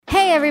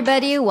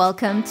everybody,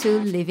 welcome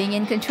to Living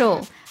in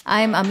Control.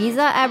 I'm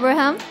Ameza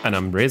Abraham. And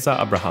I'm Reza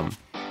Abraham.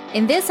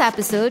 In this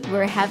episode,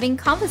 we're having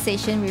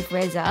conversation with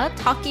Reza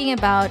talking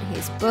about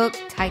his book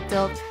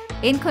titled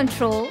In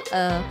Control,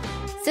 a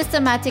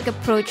systematic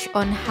approach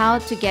on how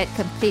to get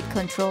complete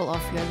control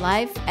of your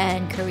life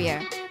and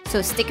career.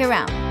 So stick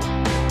around.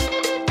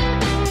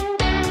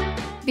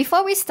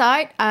 Before we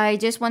start, I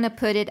just want to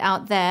put it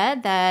out there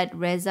that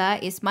Reza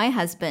is my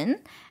husband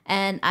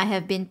and I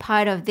have been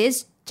part of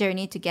this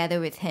journey together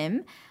with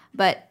him.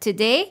 But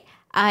today,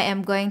 I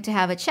am going to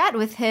have a chat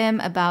with him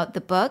about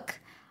the book,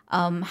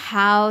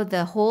 how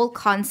the whole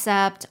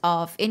concept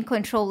of In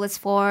Control was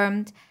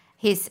formed,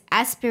 his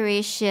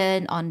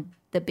aspiration on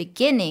the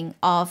beginning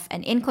of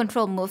an In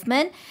Control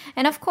movement,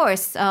 and of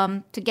course,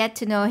 to get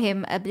to know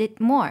him a bit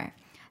more.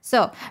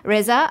 So,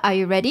 Reza, are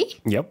you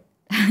ready? Yep.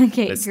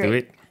 Okay, Let's great. do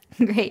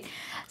it. Great.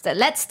 So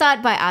let's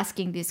start by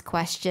asking this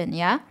question,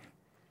 yeah?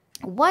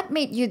 What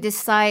made you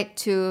decide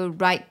to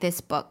write this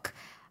book?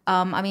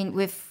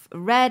 We've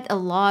read a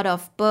lot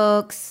of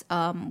books,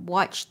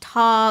 watched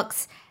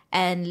talks,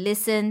 and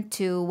listened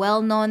to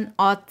well-known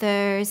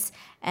authors,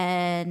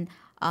 and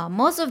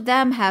most of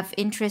them have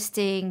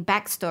interesting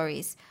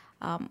backstories.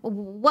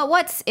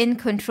 What's In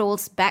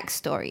Control's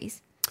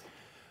backstories?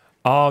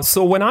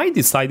 So when I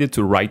decided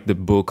to write the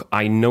book,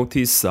 I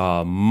noticed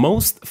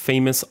most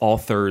famous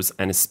authors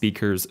and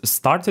speakers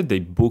started the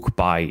book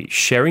by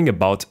sharing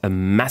about a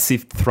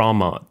massive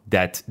trauma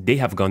that they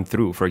have gone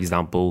through. For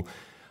example,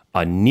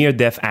 a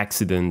near-death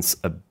accident,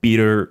 a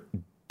bitter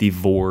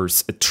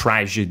divorce, a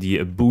tragedy,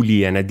 a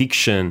bully, an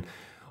addiction,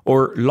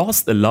 or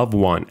lost a loved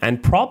one.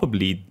 And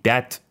probably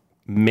that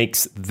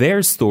makes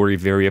their story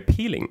very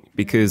appealing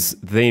because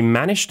they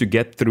managed to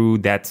get through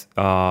that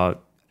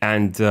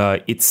and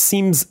it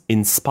seems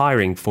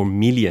inspiring for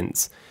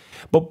millions.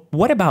 But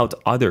what about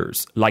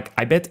others? Like,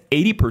 I bet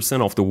 80%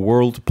 of the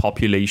world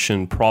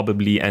population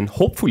probably and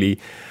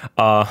hopefully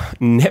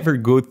never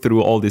go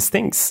through all these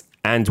things.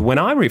 And when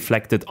I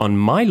reflected on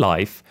my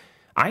life,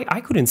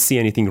 I couldn't see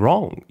anything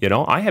wrong. You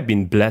know, I have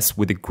been blessed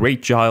with a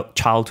great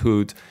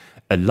childhood,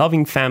 a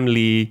loving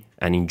family,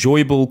 an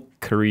enjoyable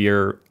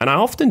career, and I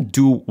often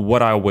do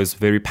what I was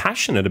very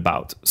passionate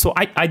about. So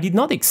I did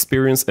not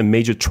experience a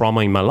major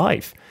trauma in my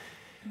life.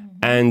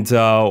 And,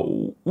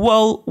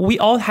 we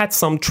all had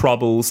some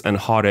troubles and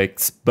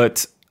heartaches,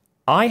 but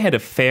I had a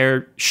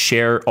fair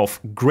share of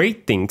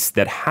great things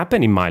that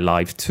happened in my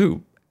life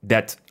too,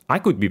 that I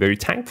could be very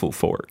thankful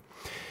for.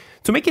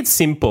 To make it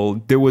simple,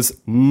 there was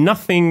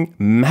nothing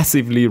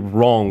massively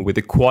wrong with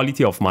the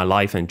quality of my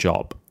life and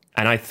job.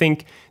 And I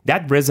think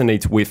that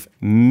resonates with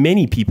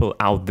many people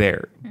out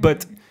there.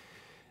 But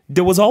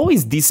there was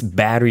always this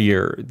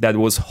barrier that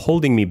was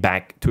holding me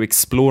back to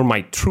explore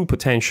my true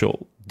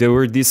potential. There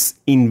were these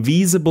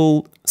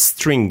invisible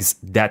strings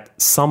that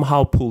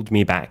somehow pulled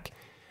me back.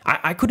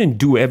 I couldn't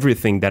do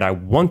everything that I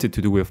wanted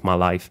to do with my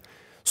life.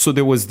 So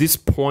there was this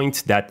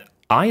point that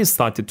I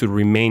started to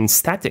remain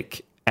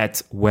static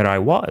at where I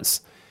was.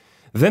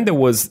 Then there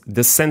was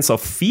the sense of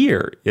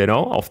fear,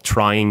 of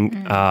trying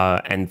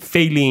and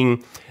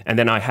failing. And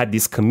then I had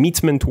this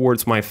commitment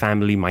towards my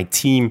family, my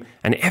team,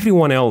 and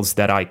everyone else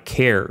that I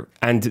care.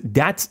 And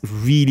that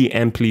really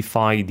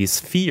amplified this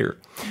fear.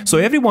 So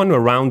everyone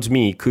around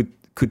me could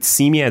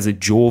see me as a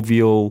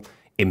jovial,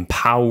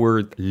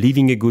 empowered,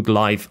 living a good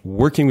life,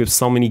 working with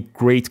so many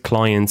great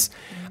clients,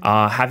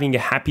 having a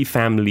happy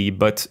family.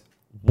 But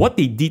what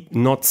they did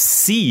not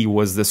see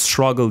was the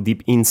struggle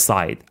deep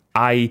inside.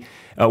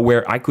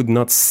 Where I could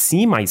not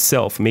see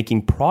myself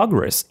making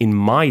progress in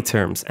my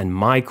terms and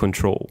my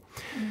control.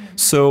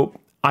 So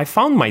I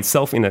found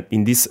myself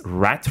in this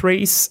rat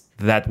race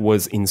that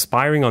was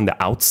inspiring on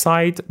the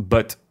outside,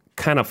 but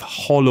kind of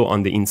hollow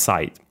on the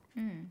inside.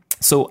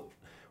 So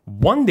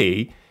one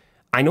day,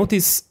 I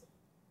noticed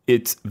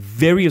it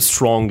very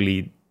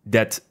strongly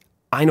that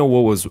I know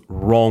what was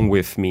wrong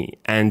with me.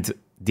 And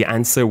the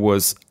answer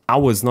was I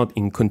was not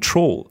in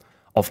control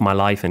of my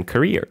life and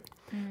career.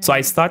 So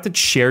I started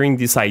sharing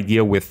this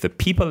idea with the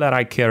people that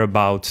I care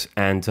about.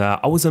 And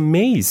I was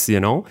amazed,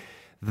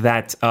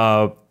 that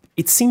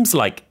it seems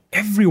like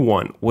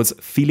everyone was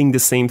feeling the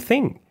same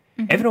thing.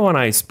 Everyone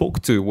I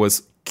spoke to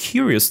was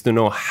curious to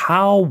know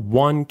how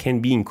one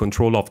can be in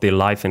control of their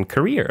life and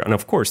career. And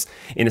of course,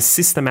 in a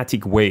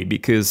systematic way,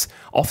 because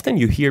often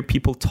you hear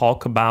people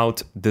talk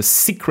about the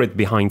secret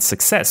behind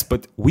success,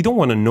 but we don't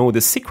want to know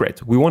the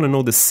secret. We want to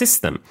know the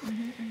system.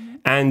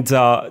 And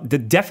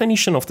the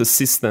definition of the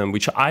system,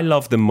 which I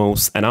love the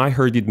most, and I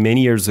heard it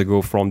many years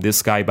ago from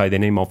this guy by the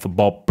name of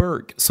Bob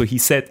Berg. So he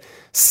said,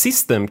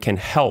 system can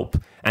help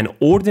an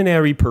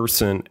ordinary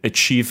person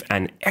achieve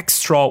an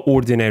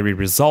extraordinary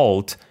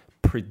result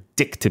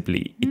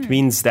predictably. It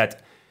means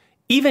that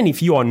even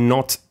if you are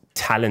not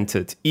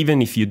talented, even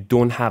if you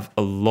don't have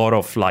a lot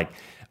of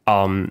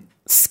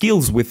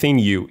skills within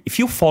you, if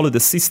you follow the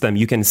system,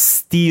 you can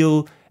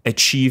still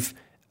achieve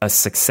a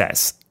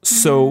success.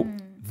 So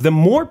the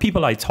more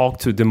people I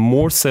talked to, the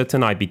more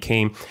certain I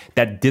became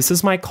that this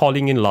is my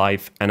calling in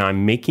life, and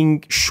I'm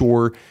making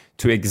sure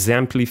to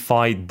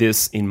exemplify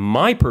this in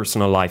my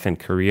personal life and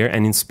career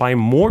and inspire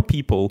more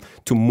people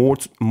to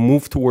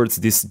move towards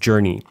this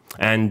journey.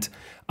 And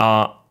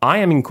I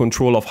am in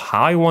control of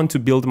how I want to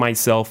build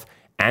myself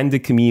and the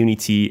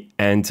community,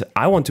 and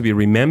I want to be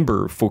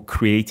remembered for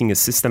creating a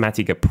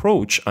systematic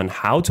approach on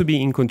how to be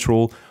in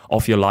control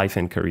of your life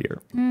and career.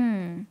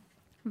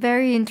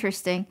 Very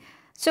interesting.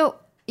 So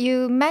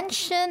you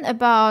mentioned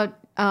about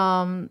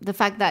the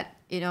fact that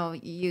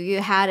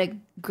you had a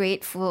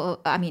great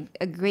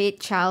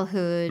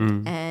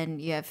childhood,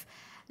 and you have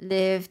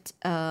lived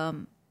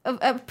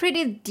a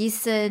pretty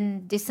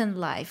decent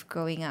life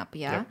growing up.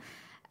 Yeah.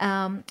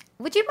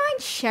 Would you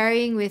mind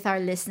sharing with our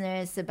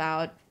listeners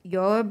about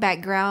your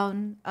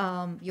background,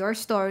 your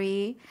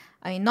story?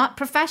 I mean, not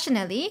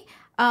professionally,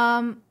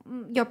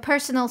 your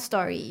personal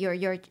story,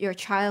 your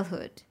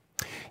childhood.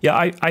 Yeah,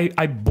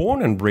 I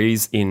born and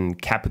raised in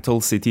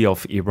capital city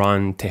of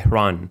Iran,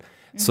 Tehran.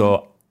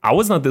 So I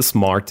was not the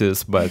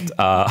smartest, but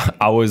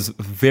I was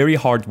very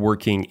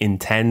hardworking,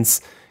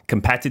 intense,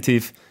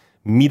 competitive,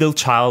 middle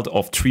child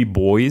of 3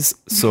 boys.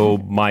 So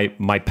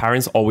my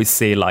parents always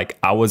say like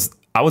I was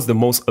the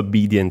most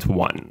obedient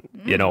one.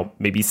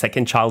 Maybe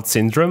second child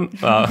syndrome.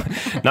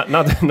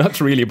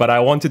 Not really, but I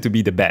wanted to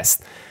be the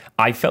best.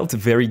 I felt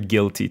very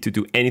guilty to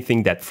do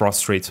anything that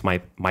frustrates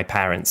my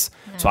parents.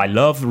 Yeah. So I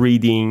love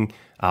reading,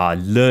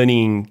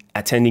 learning,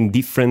 attending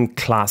different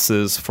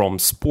classes from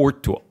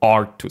sport to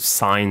art to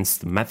science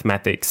to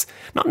mathematics.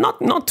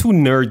 Not too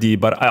nerdy,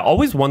 but I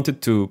always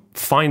wanted to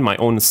find my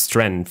own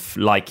strength,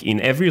 like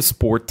in every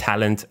sport,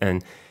 talent,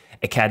 and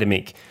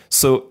academic.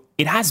 So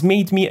it has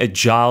made me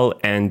agile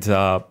and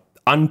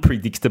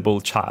unpredictable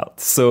child.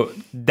 So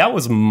that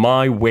was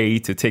my way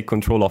to take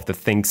control of the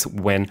things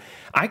when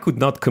I could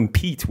not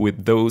compete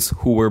with those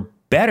who were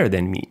better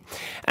than me.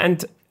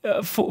 And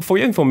for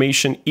your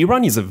information,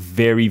 Iran is a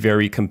very,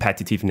 very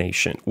competitive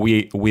nation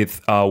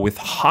with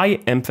high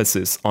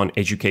emphasis on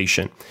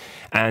education.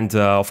 And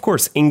of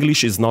course,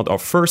 English is not our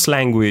first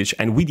language,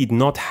 and we did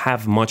not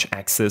have much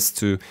access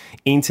to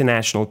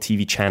international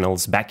TV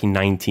channels back in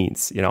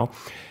 19th,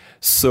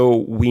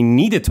 So we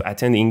needed to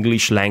attend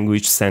English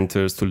language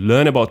centers to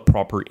learn about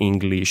proper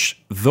English,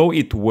 though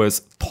it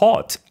was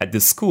taught at the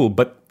school,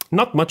 but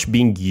not much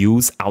being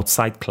used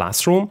outside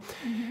classroom.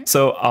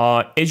 So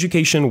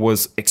education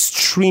was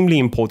extremely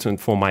important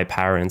for my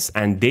parents,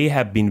 and they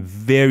have been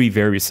very,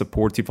 very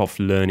supportive of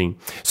learning.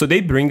 So they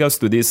bring us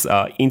to these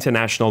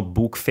international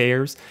book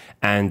fairs,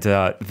 and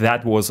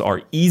that was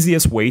our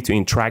easiest way to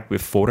interact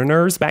with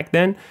foreigners back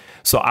then.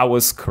 So I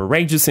was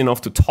courageous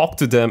enough to talk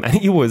to them,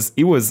 and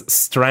it was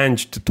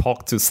strange to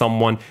talk to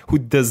someone who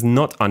does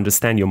not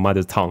understand your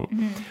mother tongue.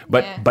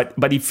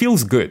 But it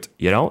feels good,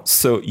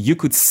 So you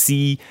could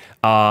see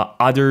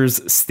others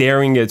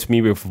staring at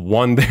me with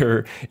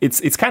wonder.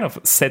 It's kind of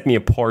set me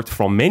apart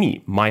from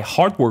many. My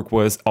hard work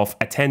was of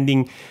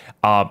attending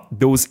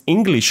those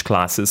English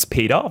classes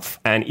paid off,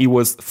 and it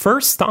was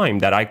first time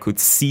that I could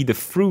see the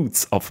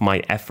fruits of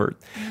my effort.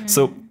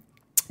 So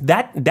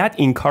that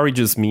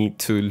encourages me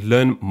to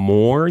learn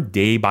more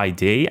day by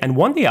day. And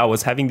one day I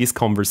was having this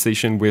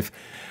conversation with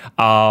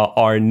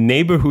our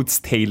neighborhood's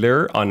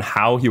tailor on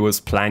how he was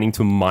planning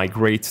to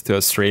migrate to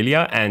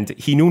Australia, and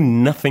he knew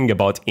nothing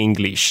about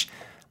English.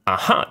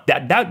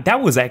 That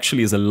was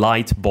actually a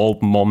light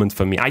bulb moment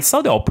for me. I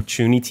saw the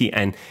opportunity,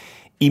 and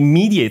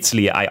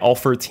immediately I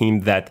offered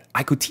him that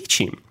I could teach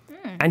him,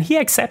 and he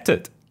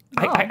accepted.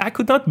 I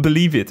could not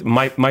believe it.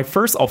 My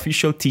first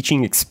official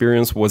teaching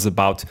experience was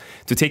about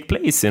to take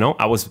place.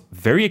 I was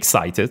very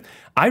excited.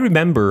 I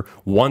remember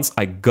once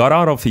I got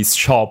out of his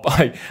shop,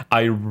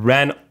 I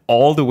ran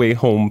all the way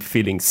home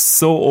feeling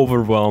so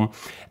overwhelmed.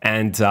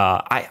 And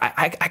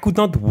I could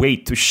not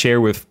wait to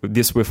share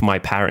this with my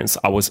parents.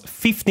 I was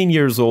 15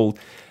 years old.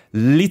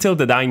 Little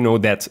did I know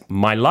that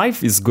my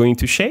life is going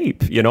to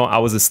shape. I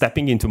was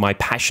stepping into my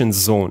passion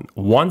zone,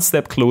 one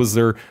step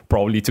closer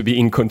probably to be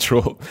in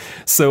control.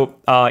 So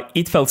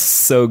it felt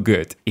so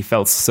good.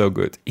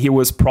 He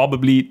was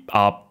probably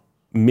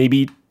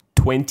maybe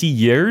 20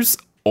 years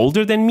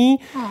older than me.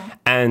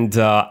 And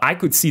I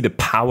could see the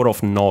power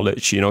of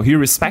knowledge. He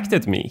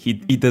respected me.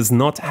 He does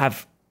not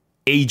have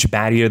age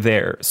barrier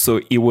there.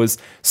 So it was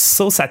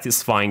so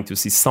satisfying to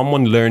see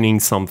someone learning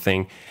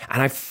something,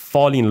 and I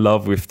fall in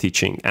love with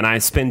teaching, and I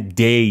spent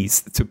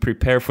days to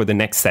prepare for the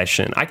next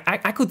session.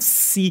 I could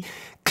see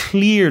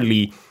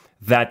clearly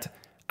that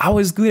I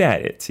was good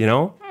at it,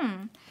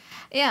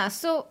 Yeah.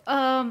 So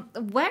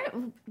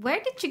where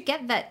did you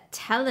get that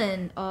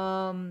talent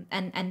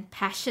and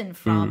passion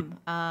from?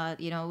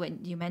 When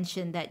you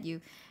mentioned that you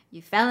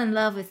fell in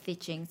love with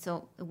teaching.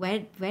 So where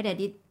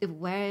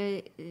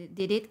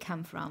did it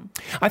come from?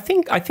 I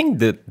think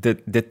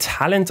the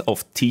talent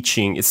of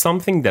teaching is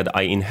something that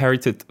I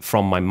inherited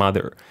from my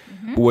mother,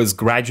 who was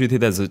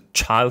graduated as a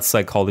child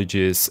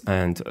psychologist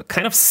and a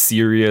kind of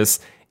serious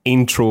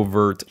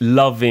introvert,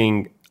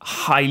 loving,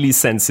 highly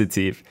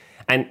sensitive.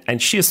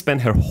 And she has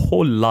spent her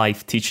whole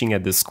life teaching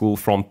at the school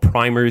from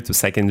primary to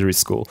secondary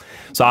school.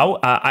 So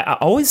I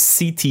always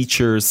see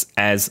teachers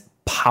as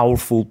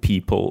powerful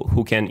people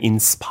who can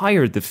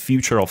inspire the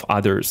future of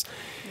others,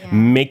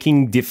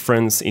 making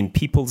difference in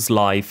people's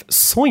life.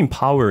 So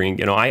empowering.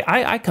 You know,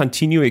 I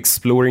continue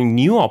exploring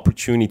new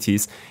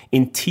opportunities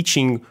in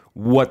teaching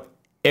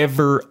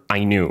whatever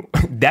I knew.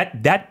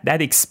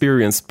 That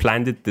experience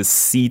planted the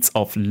seeds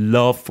of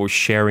love for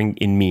sharing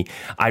in me.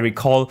 I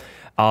recall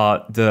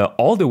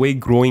all the way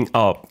growing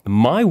up,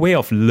 my way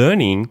of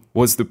learning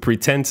was to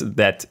pretend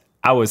that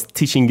I was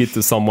teaching it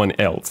to someone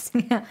else.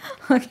 Yeah.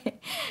 Okay.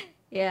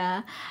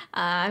 Yeah.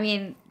 I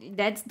mean,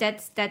 that's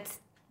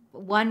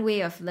one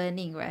way of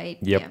learning, right?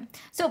 Yep. Yeah.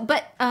 So,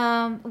 but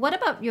what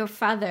about your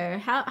father?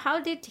 How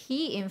did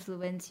he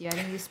influence you? I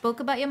mean, you spoke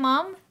about your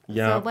mom.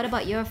 Yeah. So what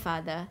about your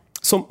father?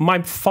 So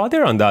my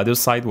father on the other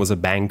side was a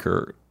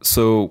banker.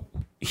 So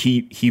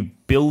he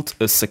built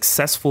a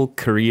successful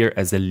career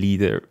as a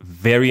leader,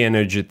 very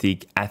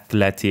energetic,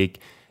 athletic,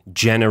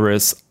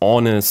 generous,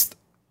 honest,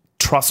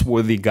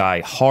 trustworthy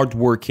guy,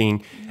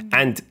 hardworking.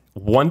 And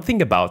one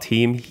thing about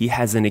him, he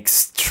has an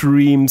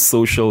extreme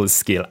social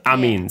skill. I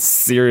mean,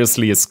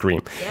 seriously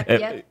extreme.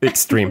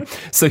 Extreme.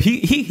 So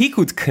he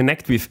could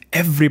connect with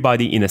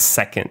everybody in a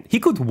second. He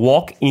could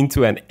walk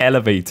into an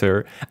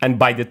elevator and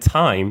by the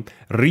time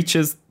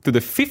reaches to the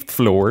 5th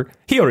floor,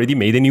 he already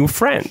made a new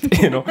friend.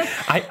 You know,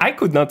 I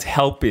could not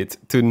help it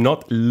to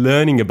not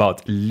learning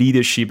about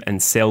leadership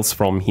and sales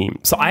from him.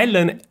 So I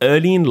learned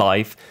early in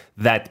life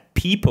that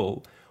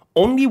people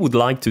only would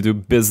like to do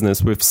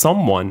business with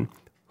someone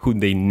whom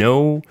they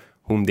know,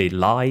 whom they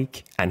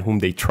like, and whom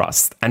they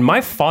trust. And my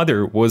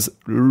father was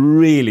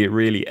really,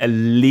 really a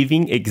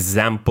living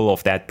example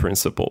of that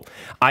principle.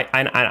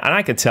 And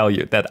I can tell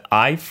you that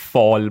I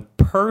fall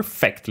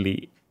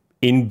perfectly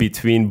in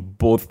between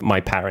both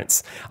my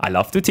parents. I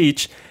love to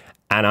teach,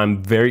 and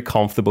I'm very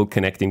comfortable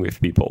connecting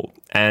with people.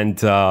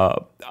 And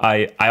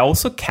I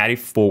also carry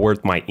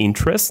forward my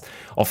interest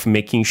of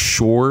making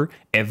sure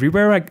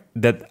everywhere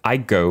that I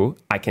go,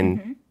 I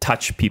can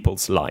touch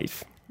people's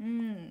life.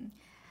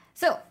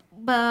 So,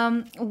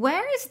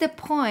 where is the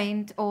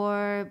point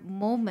or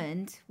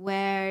moment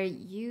where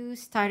you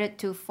started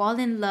to fall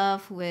in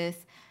love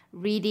with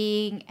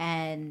reading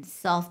and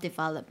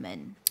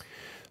self-development?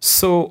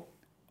 So,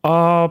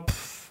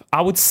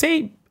 I would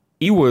say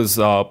it was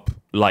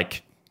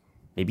like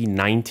maybe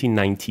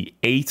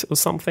 1998 or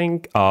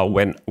something,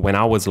 when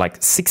I was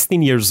like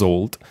 16 years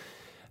old,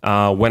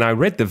 when I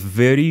read the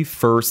very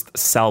first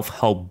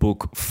self-help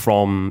book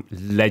from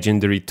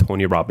legendary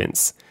Tony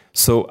Robbins.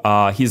 So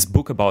his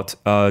book about,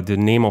 the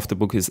name of the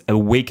book is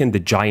Awaken the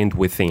Giant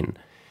Within.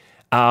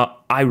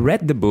 I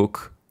read the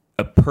book,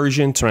 a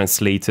Persian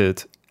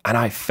translated, and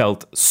I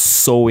felt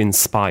so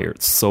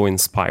inspired, so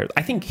inspired.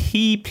 I think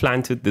he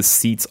planted the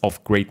seeds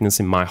of greatness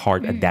in my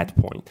heart at that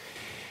point.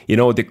 You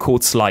know, the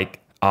quotes like,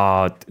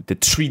 the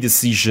 3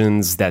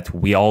 decisions that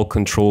we all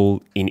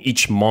control in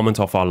each moment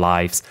of our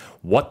lives,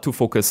 what to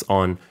focus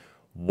on,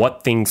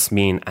 what things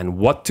mean, and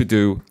what to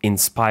do in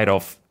spite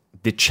of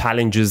the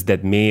challenges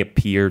that may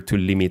appear to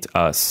limit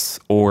us.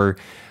 Or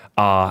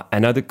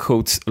another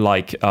quote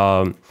like,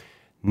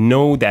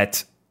 know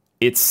that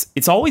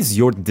it's always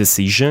your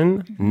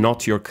decision,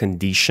 not your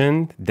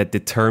condition, that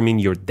determine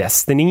your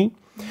destiny.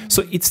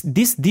 So it's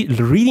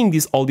reading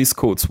all these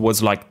quotes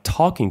was like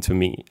talking to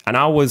me, and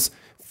I was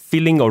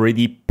feeling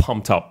already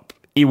pumped up.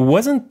 It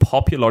wasn't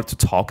popular to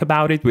talk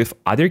about it with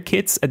other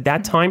kids at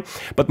that time,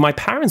 but my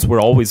parents were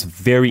always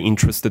very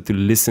interested to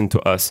listen to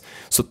us.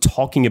 So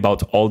talking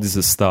about all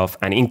this stuff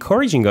and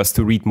encouraging us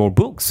to read more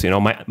books. You know,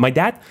 my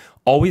dad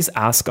always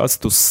asked us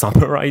to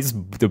summarize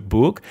the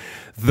book,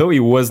 though it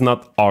was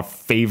not our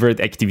favorite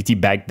activity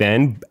back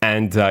then.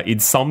 And in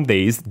some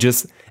days,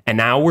 just an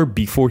hour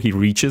before he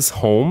reaches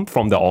home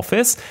from the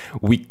office,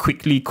 we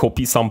quickly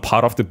copy some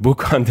part of the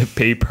book on the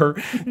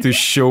paper to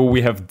show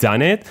we have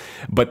done it.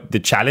 But the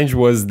challenge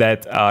was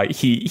that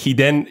he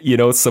then, you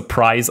know,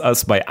 surprised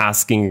us by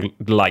asking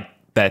like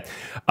that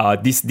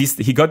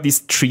he got these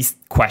 3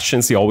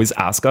 questions he always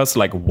asks us,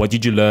 like, what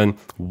did you learn?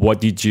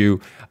 What did you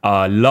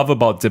love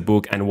about the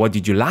book? And what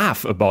did you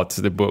laugh about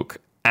the book?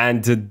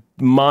 And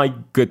my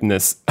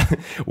goodness,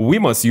 we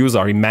must use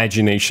our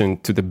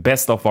imagination to the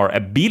best of our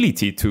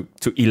ability to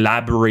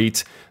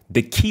elaborate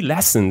the key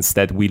lessons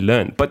that we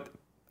learned. But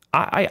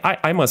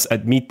I must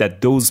admit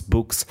that those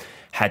books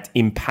had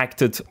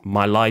impacted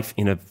my life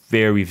in a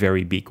very,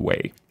 very big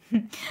way.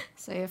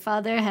 So your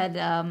father had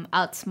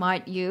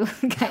outsmart you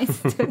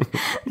guys to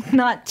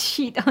not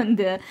cheat on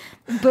the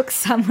book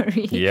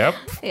summary. Yep.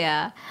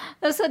 Yeah.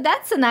 So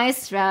that's a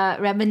nice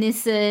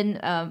reminiscent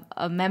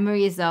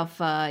memories of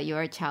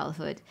your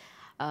childhood.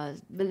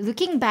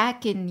 Looking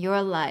back in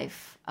your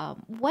life,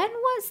 when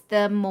was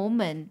the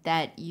moment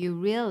that you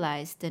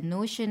realized the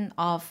notion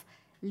of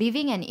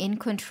living an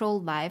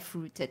in-control life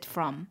rooted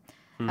from?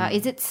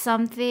 Is it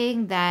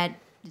something that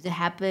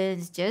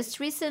happens just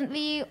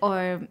recently,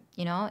 or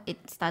you know, it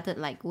started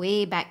like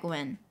way back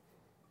when?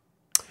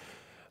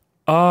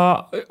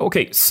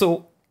 Okay,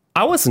 so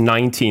I was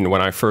 19 when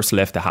I first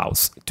left the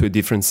house to a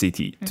different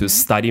city to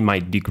study my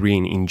degree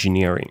in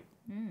engineering.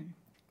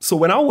 So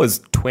when I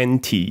was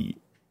 20,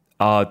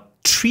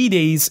 3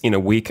 days in a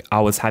week,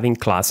 I was having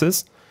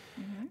classes.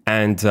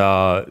 And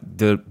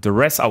the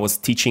rest, I was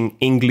teaching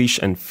English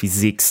and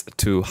physics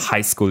to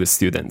high school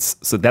students.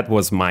 So that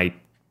was my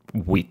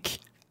week.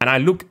 And I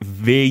look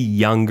way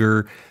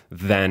younger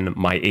than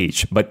my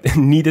age, but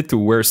needed to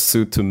wear a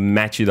suit to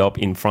match it up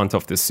in front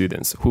of the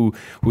students, who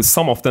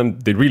some of them,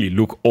 they really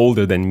look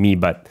older than me.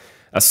 But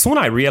as soon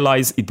I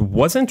realized it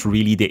wasn't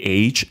really the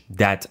age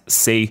that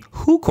say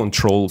who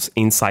controls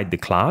inside the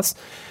class,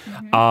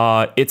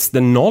 it's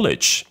the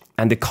knowledge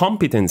and the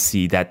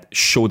competency that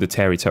show the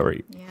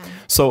territory. Yeah.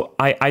 So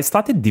I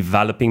started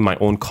developing my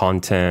own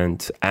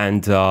content,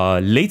 and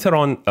later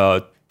on,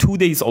 2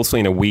 days also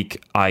in a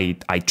week, I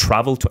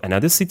travel to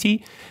another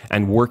city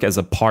and work as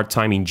a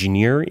part-time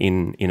engineer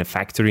in a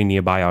factory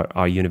nearby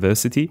our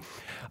university.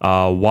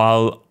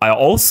 While I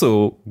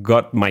also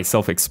got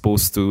myself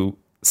exposed to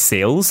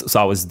sales,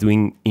 so I was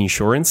doing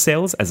insurance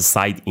sales as a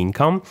side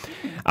income.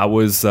 I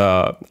was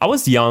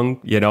young,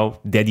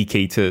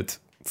 dedicated,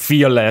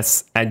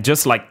 fearless, and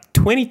just like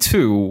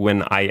 22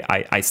 when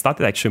I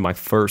started actually my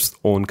first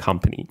own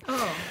company. Oh,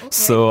 okay.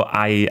 So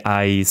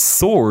I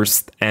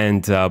sourced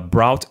and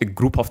brought a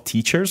group of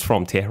teachers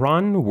from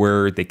Tehran,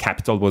 where the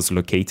capital was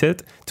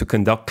located, to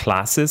conduct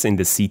classes in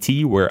the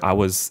city where I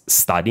was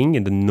studying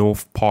in the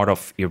north part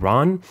of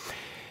Iran.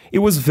 It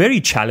was very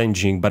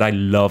challenging, but I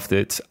loved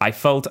it. I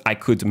felt I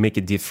could make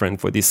a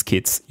difference for these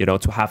kids,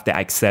 to have the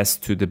access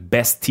to the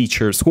best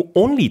teachers who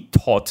only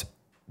taught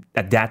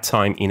at that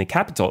time in a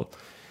capital.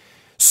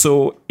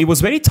 So it was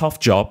a very tough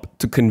job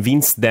to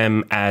convince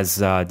them, as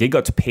they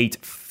got paid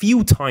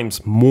few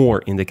times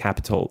more in the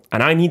capital.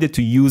 And I needed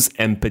to use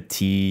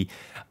empathy,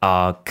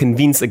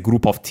 convince a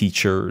group of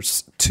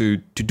teachers to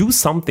do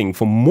something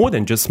for more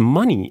than just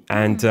money.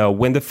 And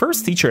when the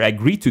first teacher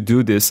agreed to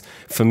do this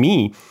for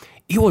me,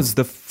 it was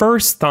the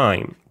first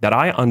time that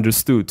I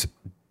understood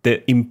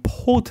the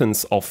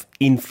importance of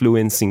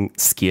influencing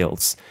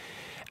skills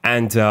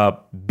and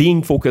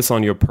being focused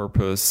on your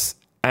purpose.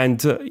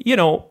 And,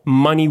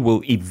 money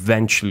will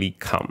eventually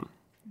come.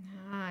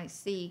 I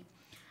see.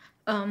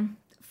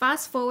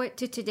 Fast forward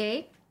to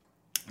today.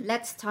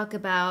 Let's talk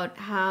about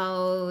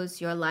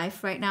how's your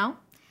life right now.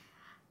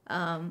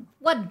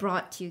 What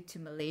brought you to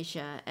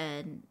Malaysia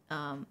and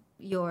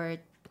your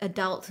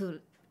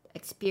adulthood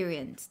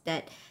experience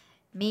that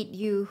made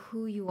you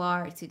who you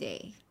are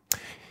today?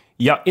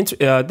 Yeah,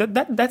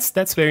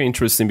 that's very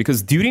interesting,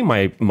 because during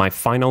my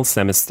final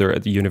semester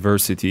at the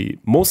university,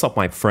 most of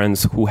my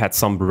friends who had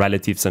some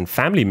relatives and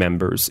family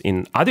members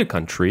in other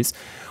countries,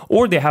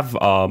 or they have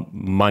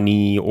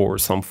money or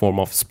some form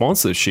of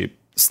sponsorship,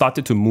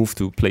 started to move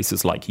to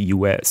places like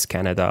US,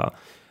 Canada,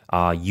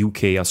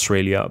 UK,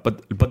 Australia.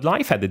 But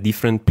life had a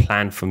different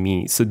plan for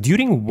me. So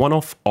during one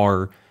of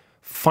our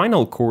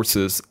final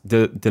courses,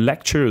 the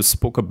lecturer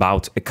spoke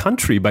about a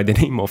country by the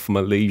name of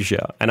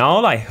Malaysia. And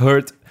all I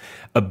heard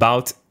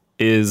about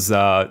is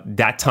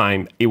that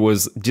time it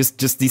was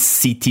just this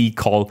city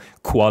called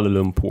Kuala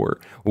Lumpur,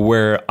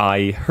 where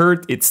I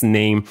heard its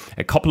name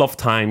a couple of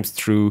times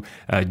through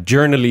a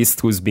journalist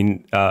who's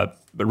been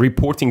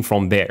reporting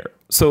from there.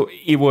 So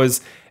it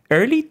was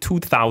early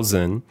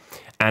 2000,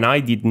 and I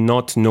did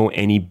not know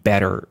any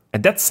better.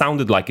 And that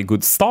sounded like a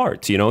good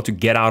start, to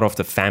get out of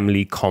the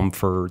family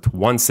comfort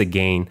once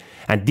again.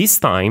 And this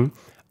time,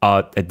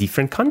 a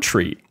different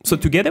country. So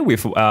together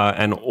with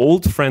an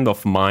old friend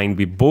of mine,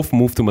 we both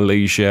moved to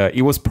Malaysia.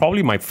 It was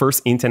probably my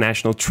first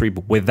international trip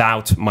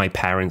without my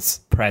parents'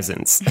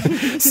 presence.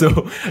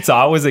 So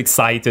I was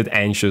excited,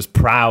 anxious,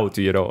 proud,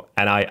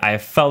 and I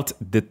felt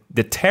that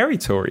the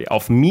territory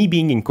of me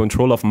being in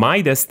control of my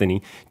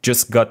destiny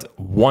just got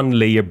one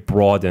layer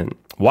broadened.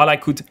 While I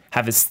could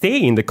have a stay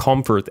in the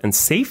comfort and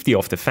safety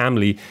of the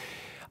family,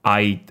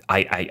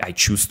 I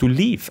choose to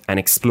leave and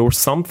explore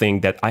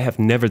something that I have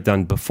never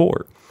done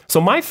before. So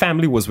my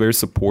family was very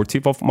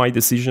supportive of my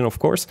decision, of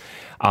course.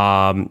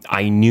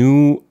 I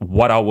knew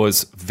what I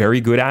was very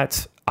good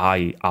at.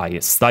 I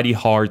study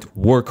hard,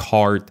 work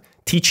hard,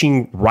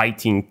 teaching,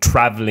 writing,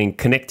 traveling,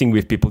 connecting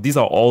with people. These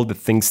are all the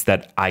things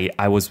that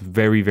I was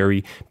very,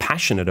 very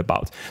passionate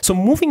about. So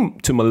moving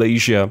to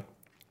Malaysia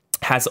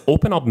has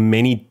opened up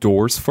many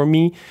doors for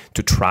me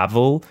to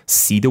travel,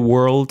 see the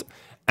world.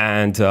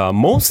 And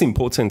most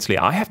importantly,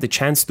 I have the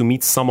chance to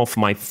meet some of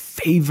my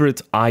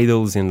favorite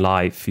idols in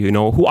life,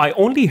 who I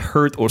only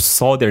heard or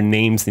saw their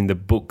names in the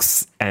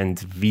books and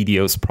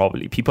videos,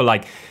 probably. People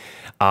like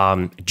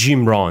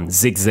Jim Rohn,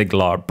 Zig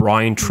Ziglar,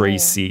 Brian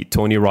Tracy,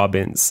 Tony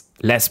Robbins,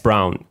 Les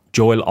Brown,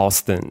 Joel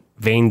Austin,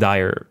 Wayne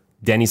Dyer,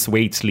 Dennis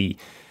Waitley.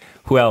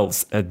 Who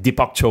else?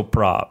 Deepak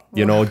Chopra,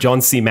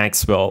 John C.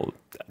 Maxwell,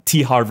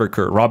 T. Harv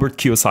Eker, Robert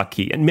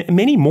Kiyosaki, and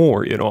many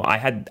more. I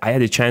had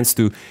a chance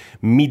to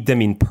meet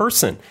them in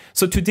person.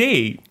 So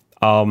today,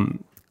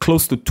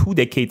 close to 2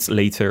 decades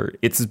later,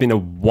 it's been a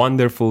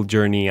wonderful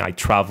journey. I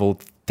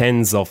traveled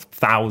tens of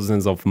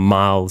thousands of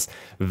miles,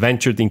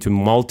 ventured into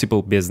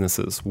multiple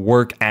businesses,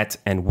 work at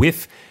and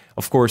with,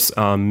 of course,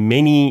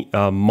 many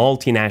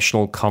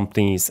multinational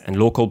companies and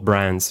local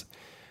brands.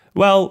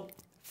 Well,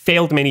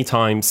 failed many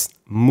times,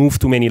 moved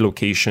to many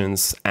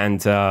locations,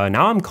 and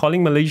now I'm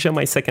calling Malaysia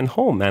my second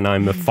home. And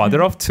I'm a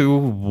father of two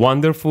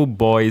wonderful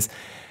boys,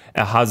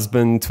 a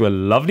husband to a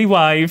lovely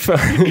wife,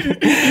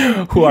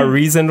 who are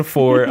reason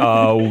for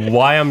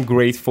why I'm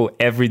grateful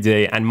every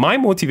day and my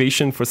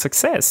motivation for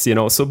success.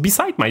 So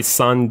beside my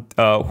son,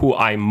 who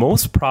I'm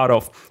most proud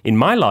of in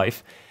my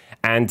life,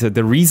 and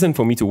the reason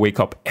for me to wake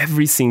up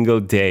every single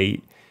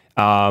day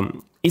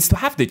is to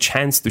have the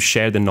chance to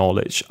share the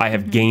knowledge I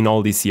have gained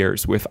all these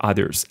years with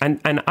others.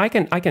 And I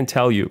can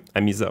tell you,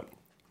 Ameza,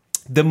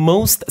 the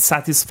most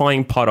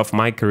satisfying part of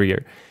my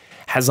career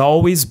has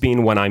always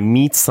been when I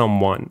meet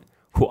someone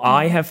who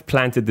I have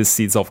planted the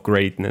seeds of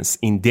greatness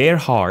in their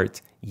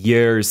heart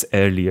years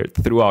earlier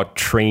throughout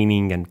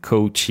training and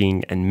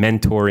coaching and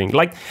mentoring,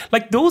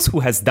 like those who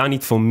has done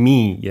it for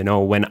me,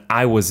 when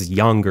I was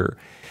younger.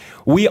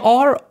 We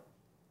are,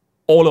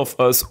 all of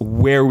us,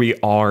 where we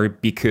are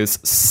because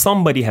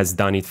somebody has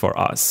done it for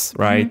us,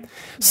 right?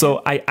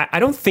 So I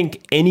don't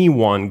think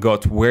anyone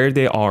got where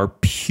they are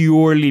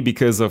purely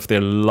because of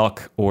their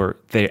luck or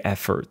their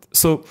effort.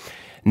 So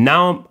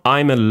now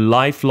I'm a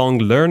lifelong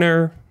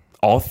learner,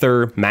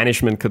 author,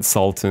 management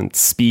consultant,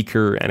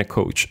 speaker, and a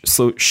coach.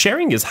 So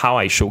sharing is how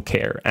I show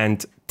care,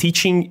 and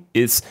teaching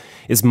is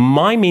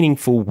my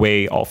meaningful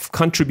way of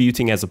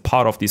contributing as a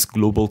part of this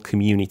global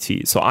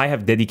community. So I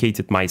have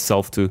dedicated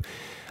myself to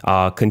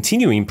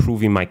continue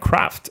improving my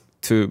craft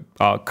to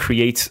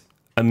create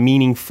a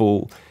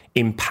meaningful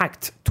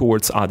impact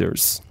towards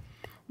others.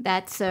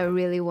 That's a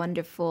really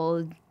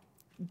wonderful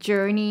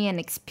journey and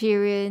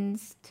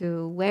experience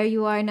to where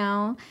you are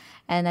now.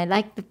 And I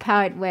like the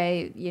part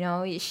where,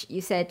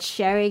 you said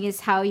sharing is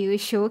how you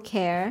show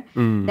care.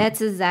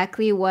 That's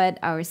exactly what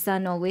our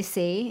son always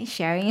say.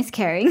 Sharing is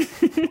caring.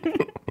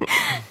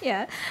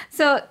 Yeah.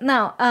 So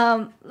now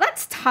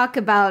let's talk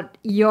about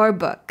your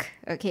book.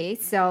 Okay.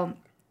 So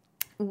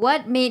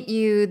what made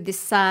you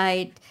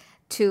decide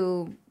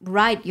to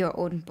write your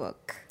own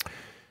book?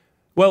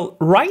 Well,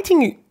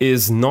 writing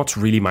is not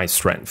really my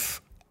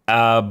strength.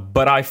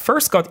 But I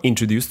first got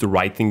introduced to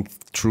writing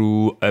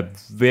through a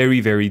very,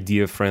 very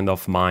dear friend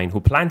of mine who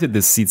planted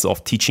the seeds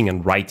of teaching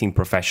and writing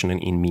profession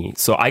in me.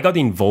 So I got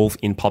involved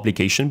in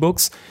publication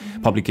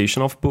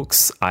of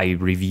books. I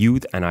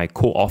reviewed and I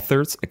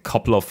co-authored a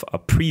couple of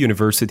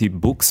pre-university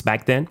books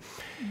back then.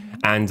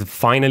 And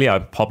finally, I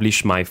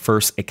published my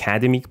first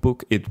academic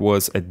book. It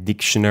was a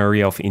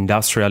dictionary of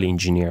industrial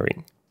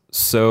engineering.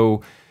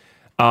 So,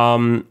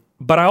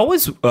 but I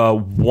always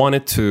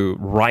wanted to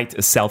write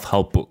a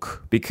self-help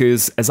book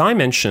because, as I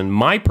mentioned,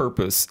 my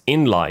purpose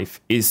in life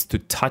is to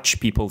touch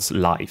people's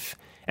life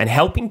and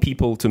helping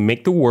people to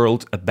make the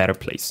world a better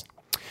place.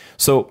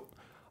 So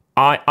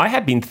I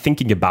had been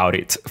thinking about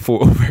it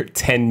for over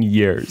 10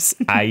 years.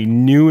 I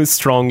knew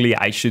strongly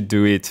I should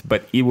do it,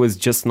 but it was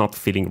just not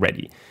feeling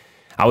ready.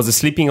 I was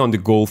sleeping on the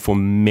goal for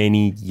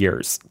many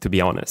years, to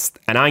be honest.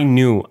 And I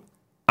knew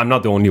I'm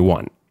not the only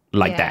one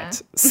like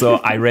that. So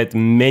I read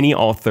many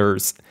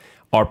authors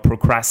are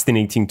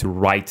procrastinating to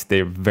write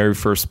their very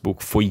first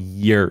book for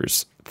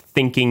years,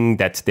 thinking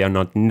that they're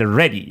not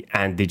ready.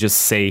 And they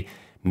just say,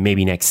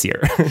 maybe next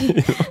year.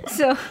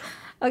 So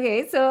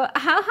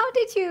how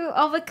did you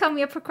overcome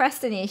your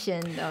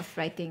procrastination of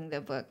writing the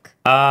book?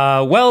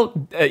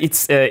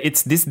 This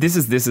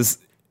is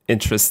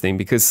interesting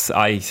because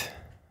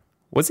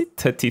was it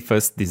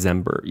 31st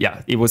December?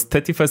 Yeah, it was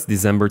 31st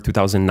December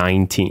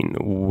 2019.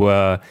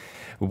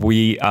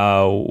 We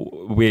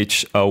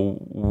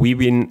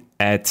been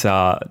at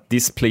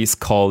this place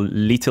called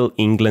Little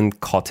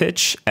England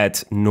Cottage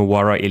at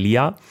Nuwara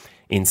Eliya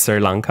in Sri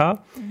Lanka,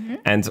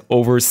 and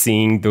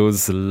overseeing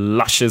those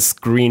luscious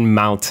green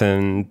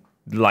mountain,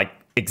 like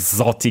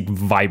exotic,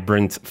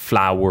 vibrant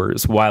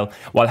flowers, while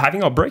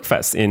having our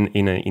breakfast in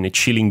a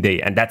chilling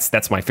day, and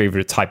that's my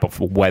favorite type of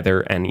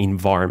weather and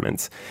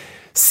environment.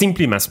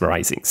 Simply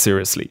mesmerizing,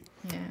 seriously.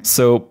 Yeah.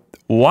 So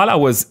while I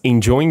was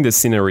enjoying the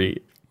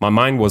scenery, my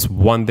mind was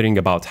wondering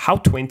about how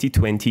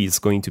 2020 is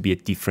going to be a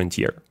different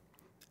year.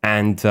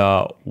 And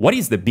what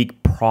is the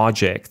big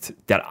project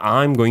that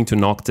I'm going to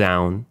knock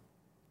down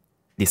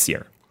this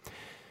year?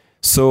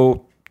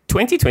 So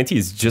 2020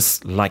 is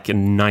just like a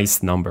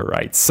nice number,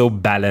 right? So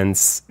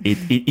balanced,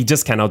 it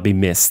just cannot be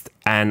missed.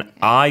 And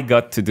I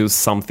got to do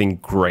something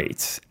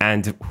great.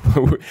 And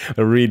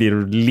really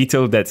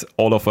little that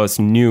all of us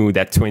knew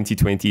that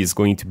 2020 is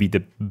going to be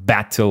the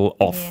battle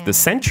of the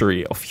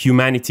century of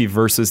humanity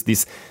versus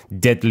this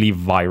deadly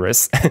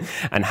virus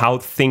and how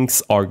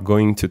things are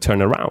going to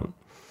turn around.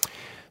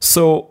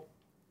 So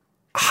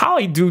how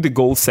I do the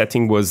goal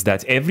setting was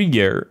that every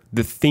year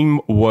the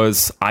theme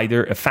was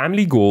either a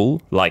family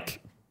goal, like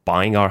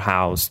buying our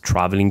house,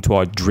 traveling to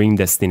our dream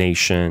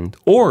destination,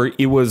 or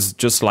it was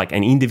just like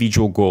an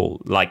individual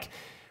goal, like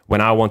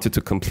when I wanted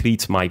to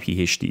complete my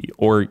PhD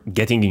or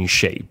getting in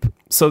shape.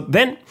 So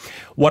then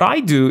what I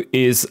do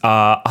is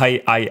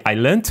I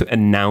learn to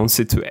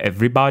announce it to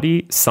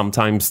everybody,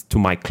 sometimes to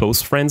my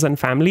close friends and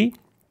family,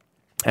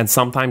 and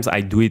sometimes I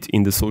do it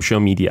in the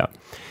social media.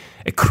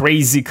 A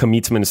crazy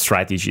commitment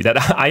strategy that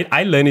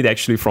I learned it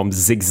actually from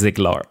Zig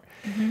Ziglar.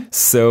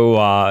 So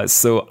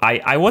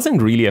I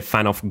wasn't really a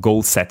fan of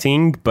goal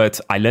setting, but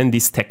I learned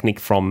this technique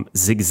from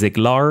Zig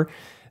Ziglar.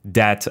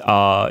 That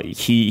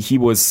he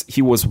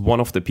was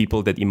one of the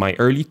people that in my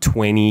early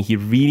 20s, he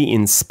really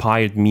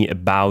inspired me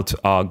about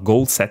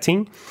goal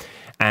setting.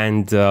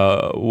 And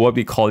what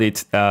we call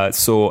it,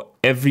 so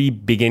every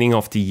beginning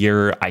of the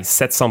year, I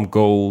set some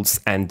goals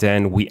and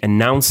then we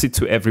announce it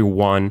to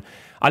everyone.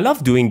 I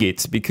love doing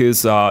it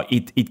because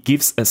it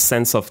gives a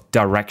sense of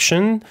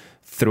direction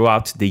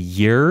throughout the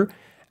year.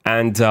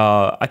 And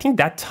I think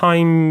that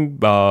time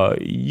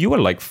you were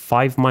like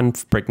 5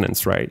 months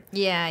pregnant, right?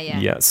 Yeah.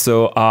 Yeah.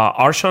 So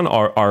Arshan,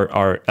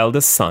 our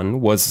eldest son,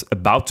 was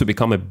about to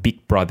become a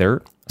big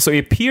brother. So it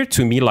appeared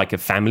to me like a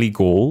family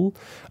goal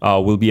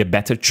will be a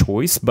better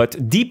choice.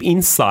 But deep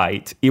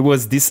inside, it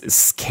was this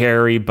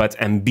scary but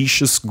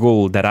ambitious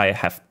goal that I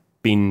have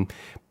been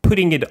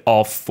putting it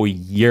off for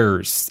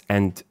years.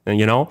 And,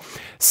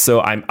 so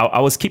I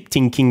was keep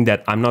thinking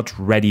that I'm not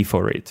ready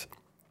for it.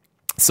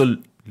 So,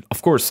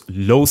 of course,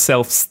 low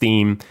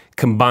self-esteem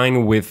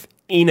combined with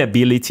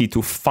inability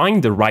to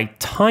find the right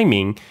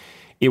timing,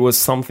 it was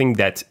something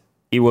that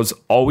it was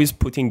always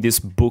putting this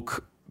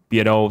book,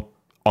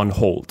 on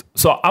hold.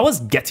 So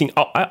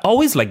I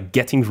always like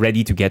getting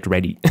ready to get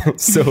ready.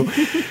 So,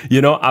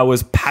 I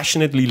was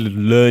passionately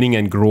learning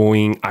and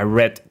growing. I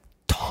read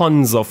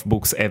tons of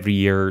books every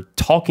year,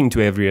 talking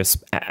to every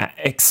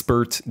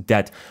expert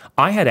that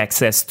I had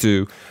access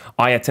to.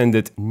 I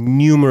attended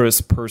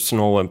numerous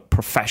personal and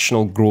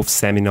professional growth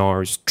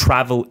seminars,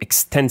 traveled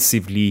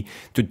extensively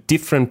to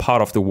different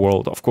parts of the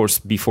world, of course,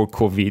 before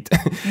COVID,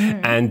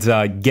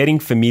 and getting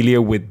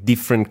familiar with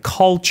different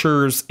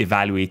cultures,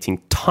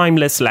 evaluating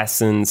timeless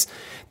lessons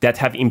that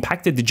have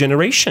impacted the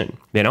generation,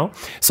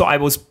 So I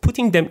was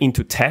putting them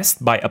into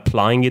test by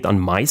applying it on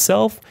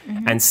myself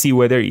and see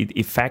whether it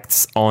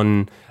affects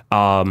on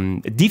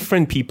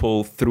different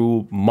people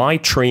through my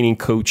training,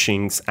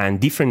 coachings, and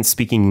different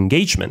speaking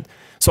engagement.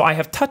 So I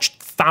have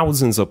touched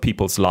thousands of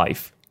people's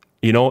life,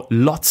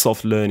 lots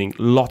of learning,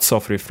 lots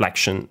of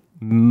reflection,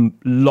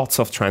 lots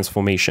of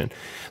transformation.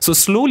 So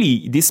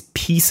slowly, these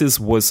pieces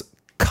was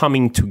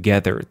coming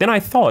together. Then I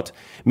thought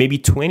maybe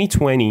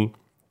 2020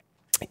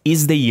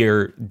 is the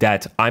year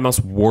that I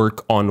must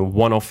work on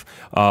one of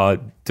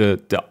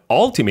the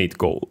ultimate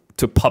goal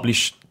to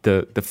publish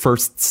the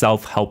first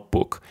self-help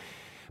book.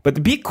 But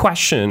the big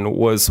question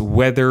was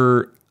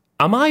whether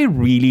am I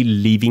really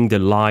living the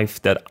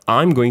life that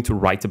I'm going to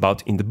write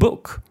about in the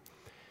book?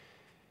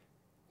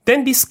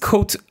 Then this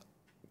quote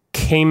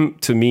came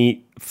to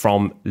me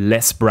from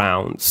Les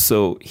Brown.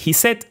 So he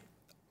said,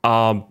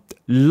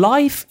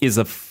 life is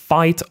a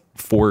fight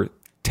for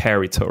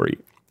territory.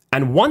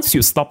 And once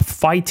you stop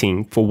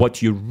fighting for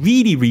what you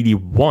really, really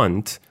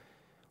want,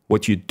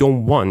 what you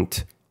don't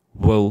want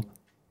will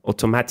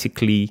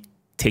automatically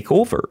take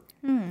over.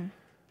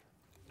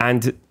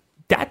 And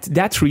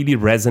that really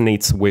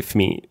resonates with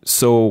me.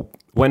 So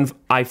when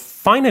I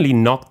finally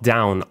knocked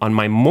down on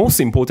my most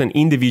important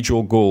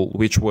individual goal,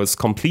 which was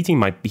completing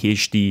my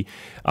PhD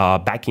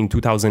back in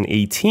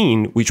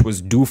 2018, which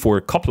was due for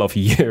a couple of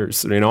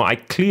years, I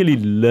clearly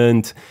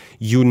learned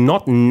you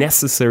not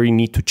necessarily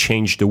need to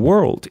change the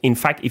world. In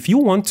fact, if you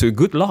want to,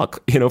 good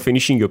luck,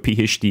 finishing your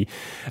PhD,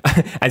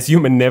 as you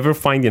may never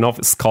find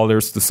enough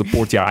scholars to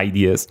support your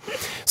ideas.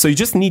 So you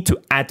just need to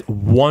add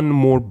one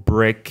more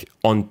brick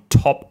on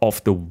top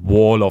of the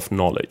wall of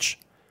knowledge.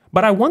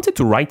 But I wanted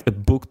to write a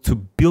book to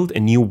build a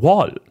new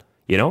wall,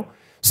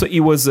 So it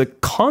was a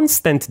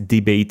constant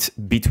debate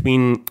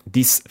between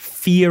this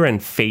fear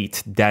and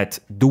faith that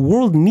the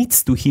world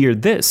needs to hear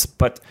this.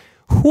 But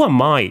who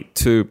am I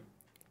to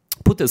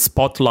put a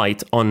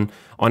spotlight on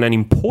an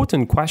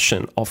important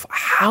question of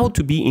how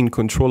to be in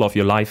control of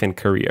your life and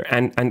career?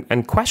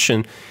 And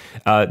question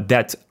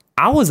that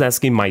I was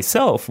asking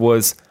myself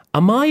was,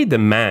 am I the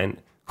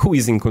man who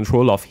is in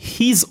control of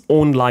his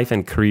own life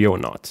and career or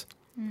not?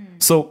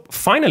 So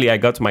finally, I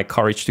got my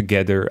courage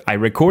together. I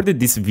recorded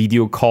this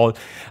video called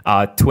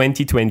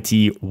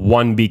 2020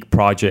 One Big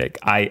Project.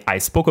 I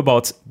spoke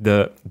about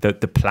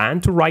the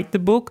plan to write the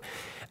book,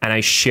 and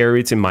I share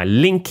it in my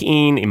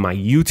LinkedIn, in my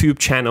YouTube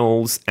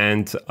channels,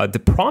 and the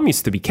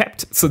promise to be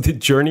kept. So the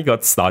journey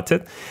got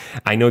started.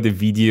 I know the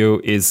video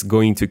is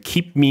going to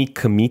keep me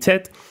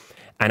committed,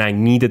 and I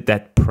needed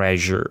that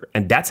pressure.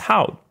 And that's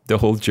how the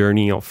whole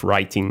journey of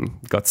writing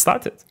got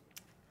started.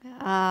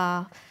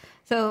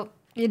 So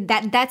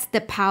that's the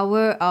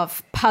power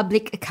of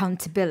public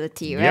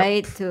accountability,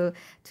 right? Yep.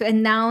 To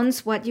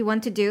announce what you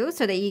want to do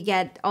so that you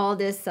get all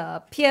this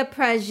peer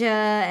pressure,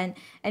 and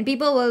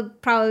people will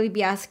probably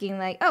be asking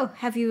like, oh,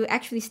 have you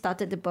actually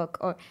started the book,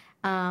 or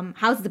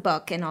how's the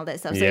book and all that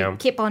stuff. So you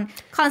keep on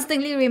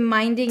constantly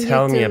reminding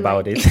Tell me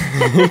about it.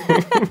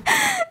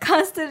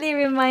 Constantly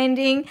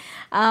reminding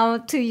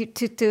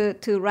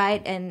to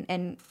write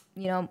and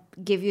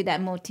give you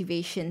that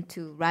motivation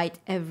to write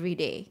every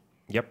day.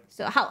 Yep.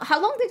 So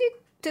how long did it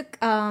took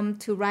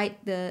to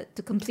write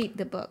to complete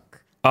the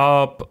book?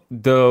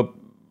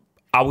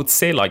 I would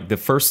say like the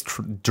first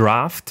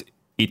draft,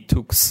 it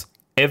took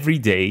every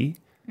day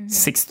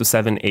 6 to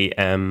 7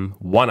 a.m.,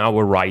 1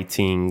 hour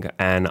writing,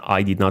 and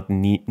I did not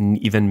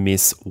even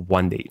miss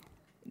one day.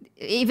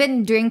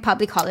 Even during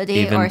public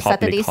holiday Even or public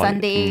Saturday,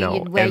 holiday. Sunday,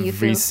 No, where you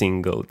every feel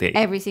single day.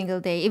 every single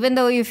day, even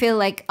though you feel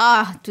like,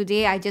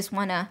 today I just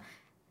want to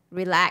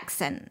relax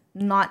and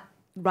not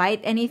write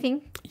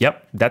anything.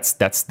 Yep, that's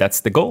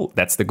the goal.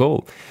 That's the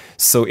goal.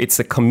 So it's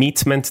a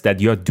commitment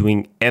that you're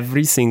doing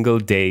every single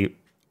day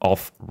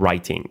of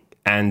writing.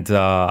 And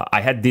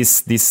I had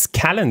this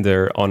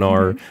calendar on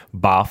our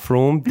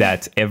bathroom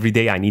that every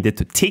day I needed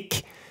to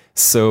tick.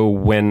 So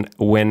when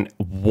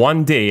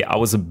one day I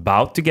was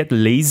about to get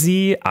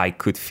lazy, I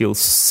could feel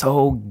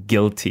so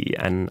guilty,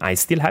 and I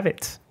still have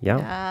it.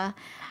 Yeah.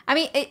 I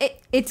mean,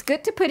 it's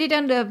good to put it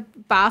on the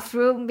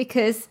bathroom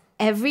because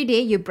every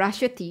day you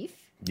brush your teeth.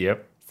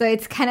 Yep. So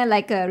it's kind of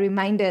like a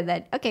reminder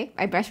that, okay,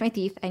 I brush my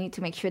teeth. I need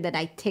to make sure that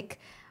I tick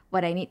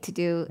what I need to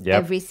do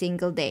every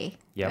single day.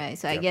 Yep. Right?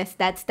 So I guess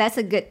that's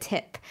a good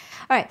tip.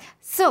 All right.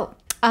 So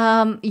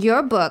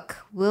your book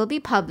will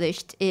be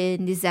published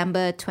in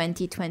December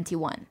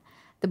 2021.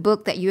 The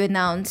book that you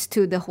announced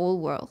to the whole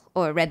world,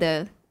 or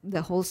rather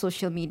the whole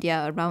social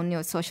media around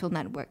your social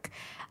network,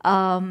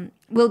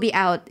 will be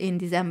out in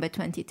December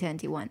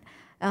 2021.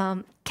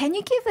 Can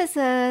you give us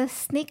a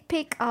sneak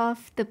peek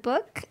of the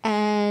book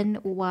and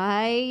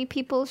why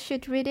people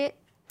should read it?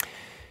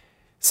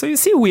 So you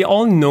see, we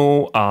all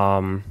know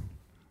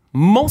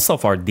most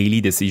of our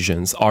daily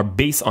decisions are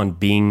based on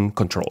being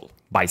controlled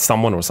by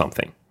someone or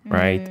something,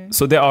 right?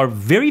 So there are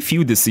very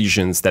few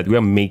decisions that we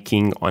are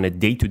making on a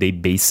day-to-day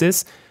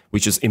basis,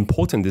 which is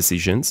important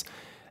decisions,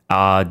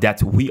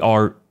 that we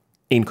are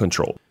in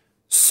control.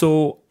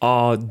 So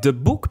the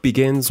book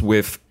begins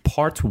with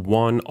part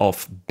 1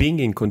 of being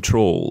in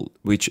control,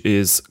 which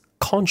is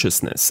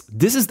consciousness.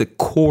 This is the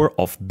core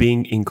of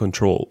being in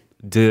control.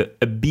 The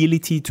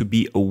ability to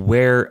be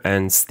aware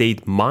and stay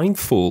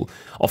mindful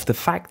of the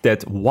fact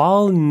that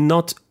while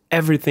not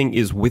everything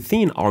is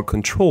within our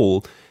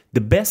control, the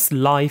best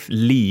life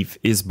lived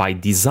is by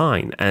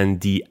design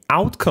and the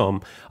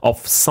outcome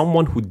of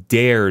someone who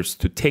dares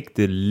to take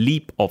the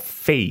leap of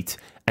faith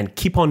and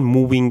keep on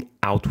moving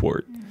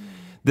outward.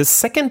 The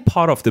second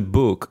part of the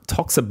book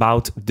talks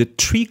about the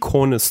 3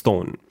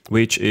 cornerstones,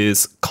 which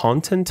is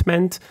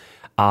contentment,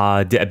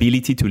 the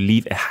ability to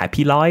live a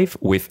happy life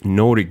with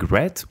no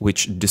regret,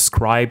 which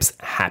describes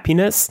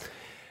happiness,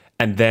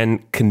 and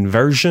then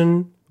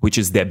conversion, which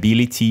is the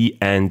ability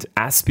and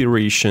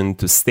aspiration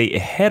to stay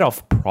ahead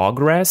of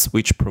progress,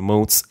 which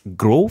promotes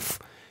growth,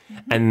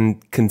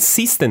 and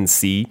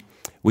consistency,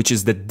 which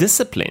is the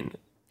discipline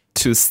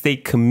to stay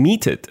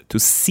committed to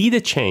see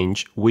the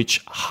change,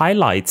 which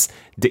highlights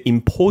the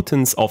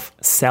importance of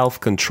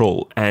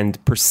self-control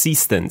and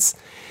persistence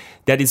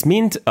that is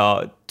meant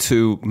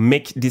to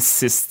make this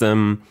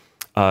system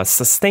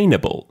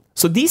sustainable.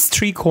 So these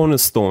 3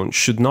 cornerstones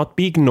should not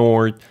be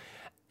ignored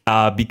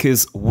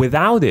because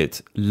without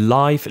it,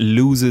 life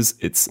loses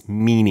its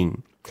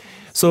meaning.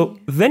 So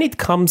then it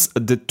comes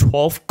the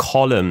 12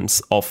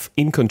 columns of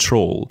In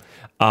Control.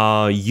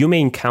 You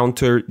may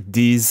encounter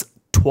these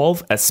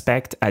 12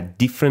 aspects at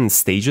different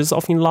stages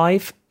of in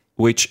life,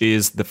 which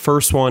is the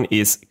first one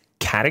is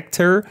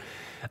character,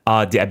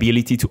 the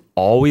ability to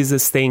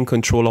always stay in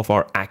control of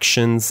our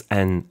actions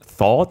and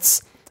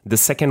thoughts. The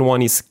second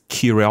one is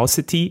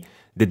curiosity,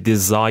 the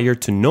desire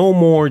to know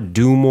more,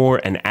 do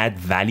more, and add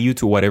value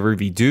to whatever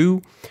we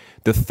do.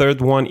 The third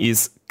one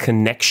is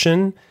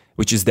connection,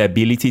 which is the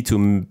ability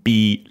to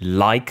be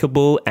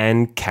likable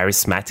and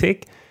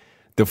charismatic.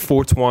 The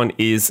fourth one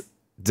is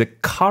the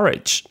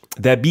courage,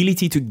 the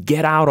ability to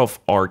get out of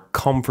our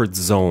comfort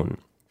zone.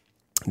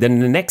 Then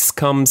the next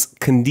comes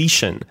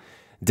condition,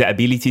 the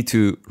ability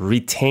to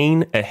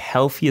retain a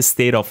healthy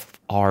state of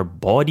our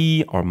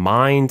body, our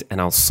mind,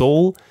 and our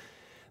soul.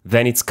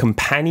 Then it's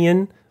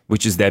companion,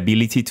 which is the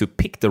ability to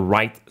pick the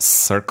right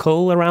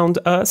circle around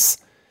us.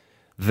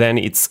 Then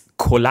it's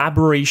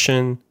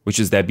collaboration, which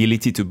is the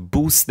ability to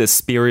boost the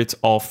spirit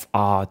of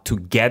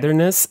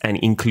togetherness and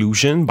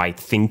inclusion by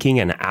thinking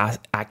and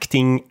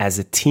acting as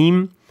a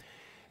team.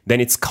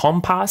 Then it's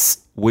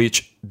compass,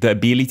 which the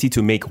ability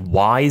to make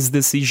wise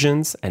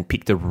decisions and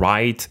pick the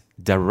right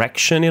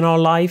direction in our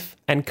life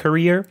and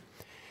career.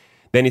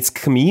 Then it's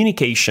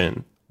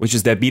communication, which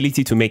is the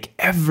ability to make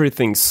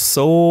everything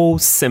so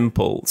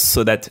simple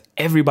so that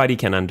everybody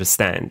can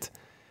understand.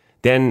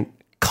 Then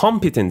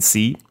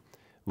competency,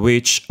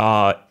 which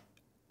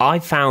I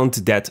found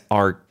that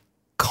our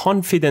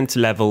confident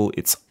level,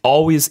 it's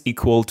always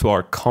equal to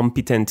our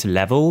competent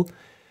level.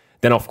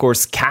 Then, of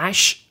course,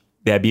 cash,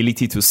 the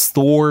ability to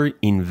store,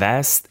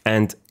 invest,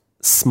 and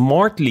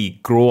smartly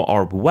grow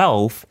our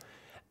wealth.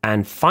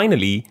 And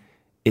finally,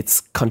 it's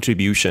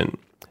contribution.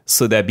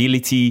 So the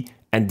ability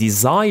and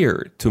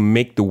desire to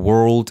make the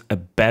world a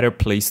better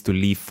place to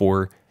live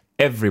for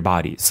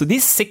everybody. So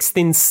these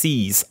 16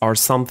 C's are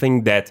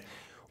something that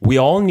we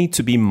all need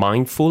to be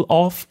mindful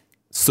of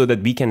so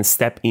that we can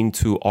step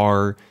into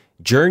our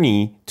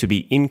journey to be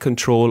in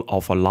control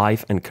of our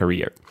life and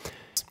career.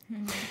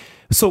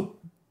 So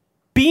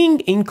Being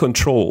in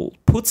control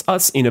puts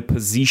us in a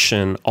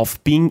position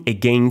of being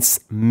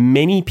against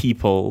many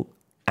people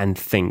and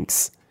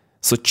things.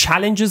 So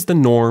challenges the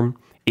norm.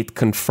 It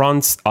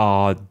confronts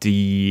what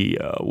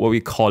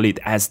we call it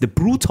as the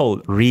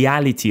brutal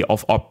reality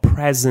of our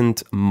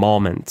present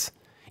moment.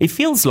 It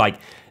feels like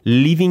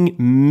leaving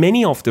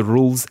many of the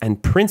rules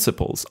and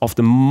principles of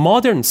the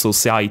modern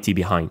society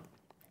behind.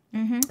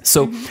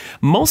 So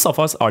most of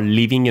us are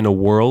living in a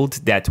world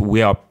that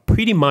we are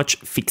pretty much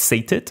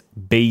fixated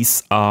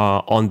based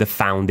on the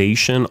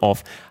foundation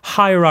of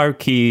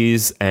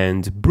hierarchies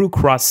and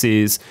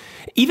bureaucracies.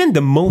 Even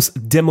the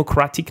most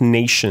democratic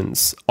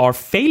nations are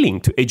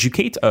failing to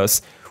educate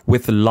us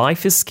with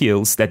life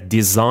skills that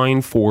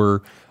design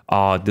for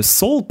the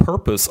sole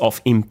purpose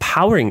of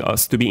empowering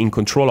us to be in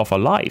control of our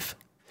life.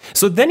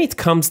 So then it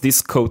comes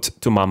this quote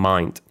to my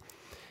mind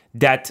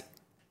that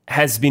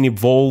has been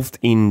evolved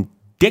in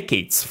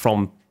decades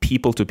from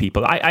people to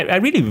people. I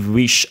really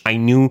wish I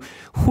knew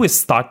who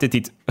started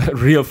it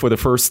real for the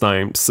first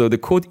time. So the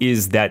quote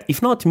is that,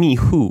 if not me,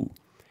 who?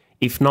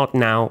 If not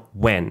now,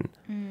 when?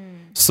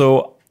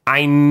 So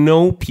I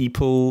know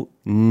people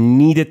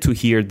needed to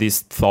hear these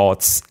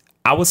thoughts.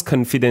 I was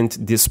confident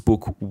this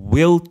book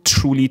will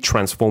truly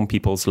transform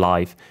people's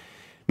life.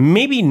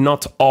 Maybe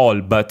not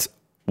all, but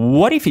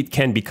what if it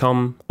can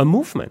become a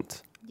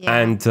movement? Yeah.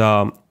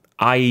 And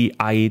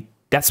I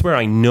that's where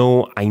I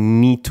know I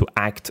need to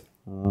act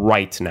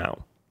right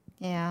now.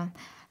 Yeah,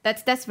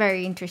 that's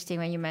very interesting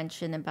when you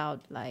mention about,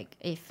 like,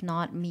 if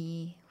not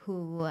me,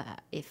 who?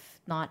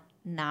 If not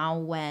now,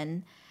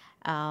 when?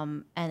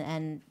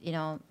 And you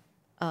know,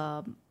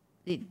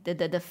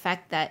 the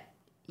fact that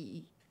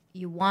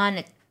you want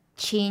to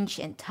change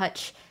and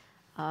touch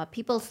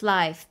people's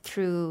life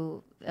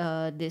through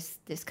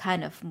this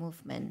kind of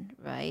movement,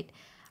 right?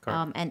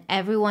 And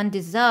everyone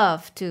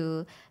deserves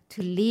to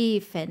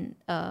live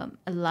a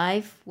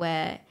life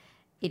where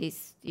it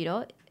is, you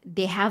know,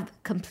 they have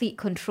complete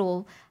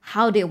control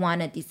how they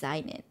want to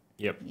design it.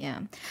 Yep.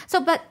 Yeah.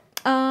 So, but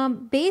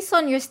based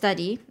on your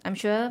study, I'm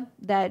sure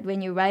that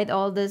when you write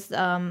all this,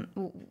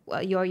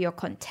 your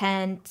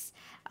content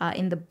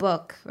in the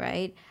book,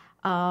 right?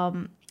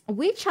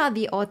 Which are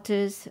the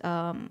authors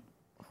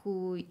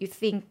who you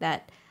think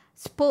that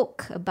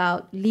spoke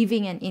about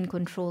living an in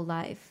control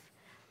life?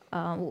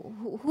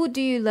 Who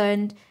do you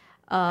learn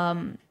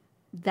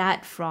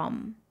that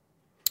from?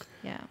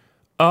 Yeah.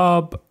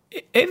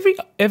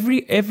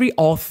 Every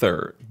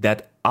author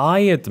that I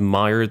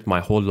admired my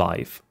whole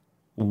life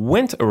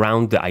went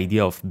around the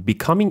idea of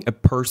becoming a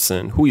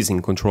person who is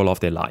in control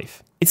of their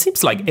life. It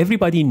seems like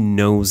everybody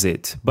knows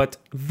it, but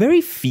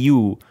very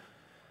few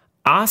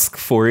ask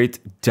for it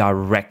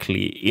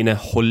directly in a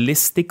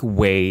holistic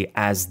way,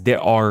 as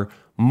there are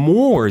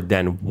more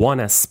than one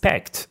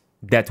aspect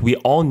that we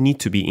all need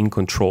to be in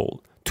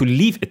control to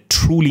live a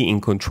truly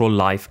in control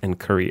life and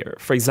career.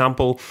 For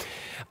example,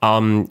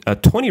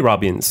 Tony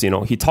Robbins,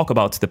 he talked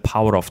about the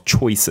power of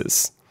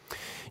choices.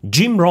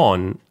 Jim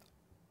Rohn,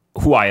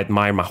 who I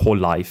admire my whole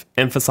life,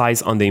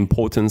 emphasized on the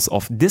importance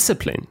of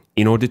discipline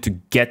in order to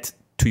get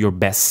to your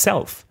best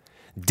self.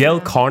 Dale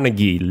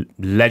Carnegie,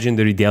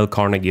 legendary Dale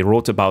Carnegie,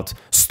 wrote about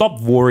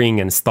stop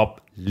worrying and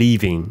stop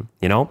living,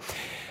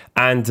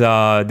 And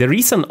the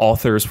recent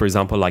authors, for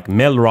example, like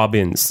Mel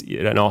Robbins,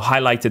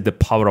 highlighted the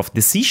power of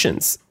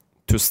decisions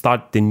to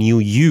start the new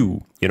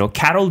you.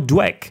 Carol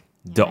Dweck,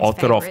 the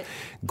author of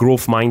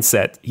Growth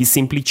Mindset, he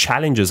simply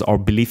challenges our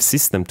belief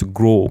system to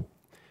grow.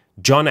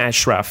 John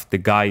Ashraf, the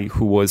guy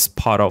who was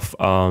part of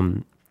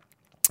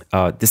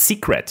The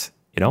Secret,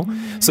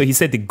 So he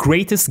said the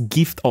greatest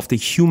gift of the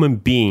human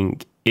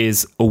being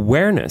is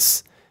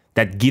awareness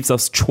that gives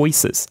us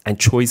choices, and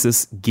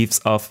choices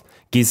gives us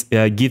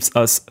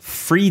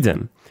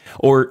freedom.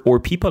 Or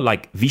people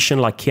like Vishen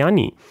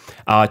Lakhiani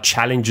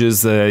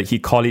challenges, he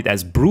called it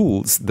as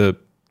rules, the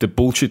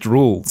bullshit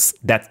rules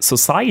that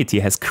society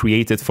has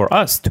created for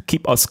us to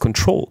keep us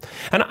controlled.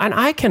 And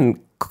I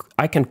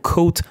can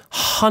quote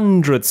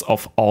hundreds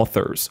of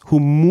authors who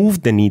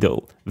moved the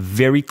needle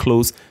very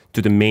close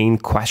to the main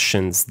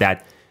questions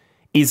that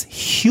is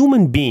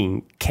human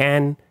being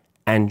can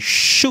and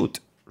should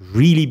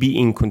really be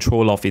in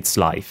control of its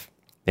life.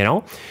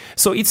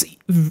 So it's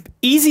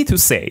easy to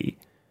say,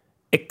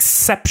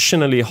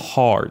 exceptionally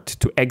hard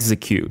to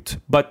execute.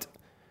 But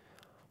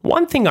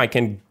one thing I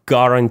can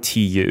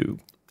guarantee you,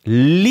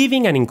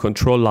 living an in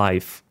control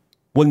life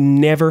will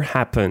never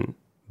happen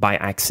by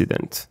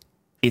accident.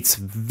 It's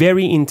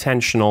very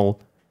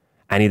intentional,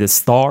 and it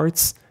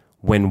starts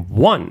when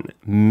one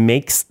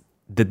makes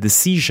the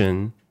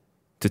decision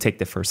to take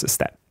the first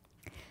step.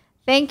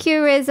 Thank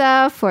you,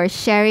 Reza, for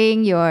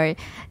sharing your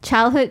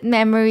childhood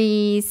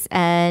memories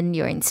and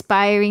your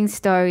inspiring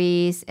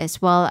stories,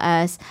 as well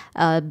as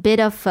a bit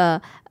of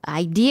an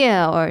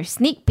idea or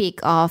sneak peek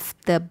of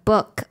the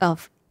book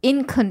of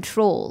In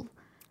Control.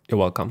 You're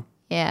welcome.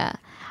 Yeah.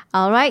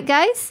 All right,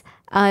 guys.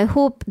 I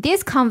hope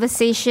this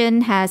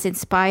conversation has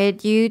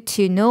inspired you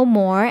to know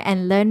more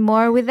and learn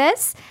more with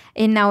us.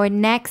 In our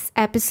next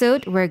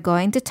episode, we're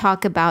going to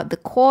talk about the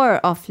core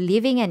of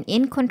living an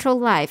in-control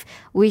life,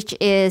 which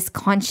is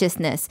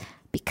consciousness.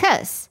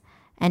 Because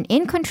an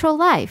in-control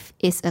life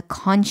is a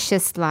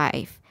conscious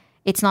life.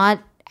 It's not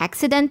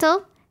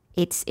accidental,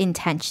 it's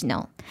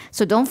intentional.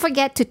 So don't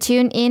forget to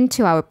tune in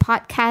to our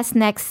podcast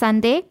next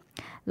Sunday.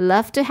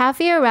 Love to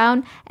have you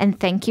around, and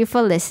thank you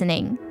for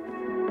listening.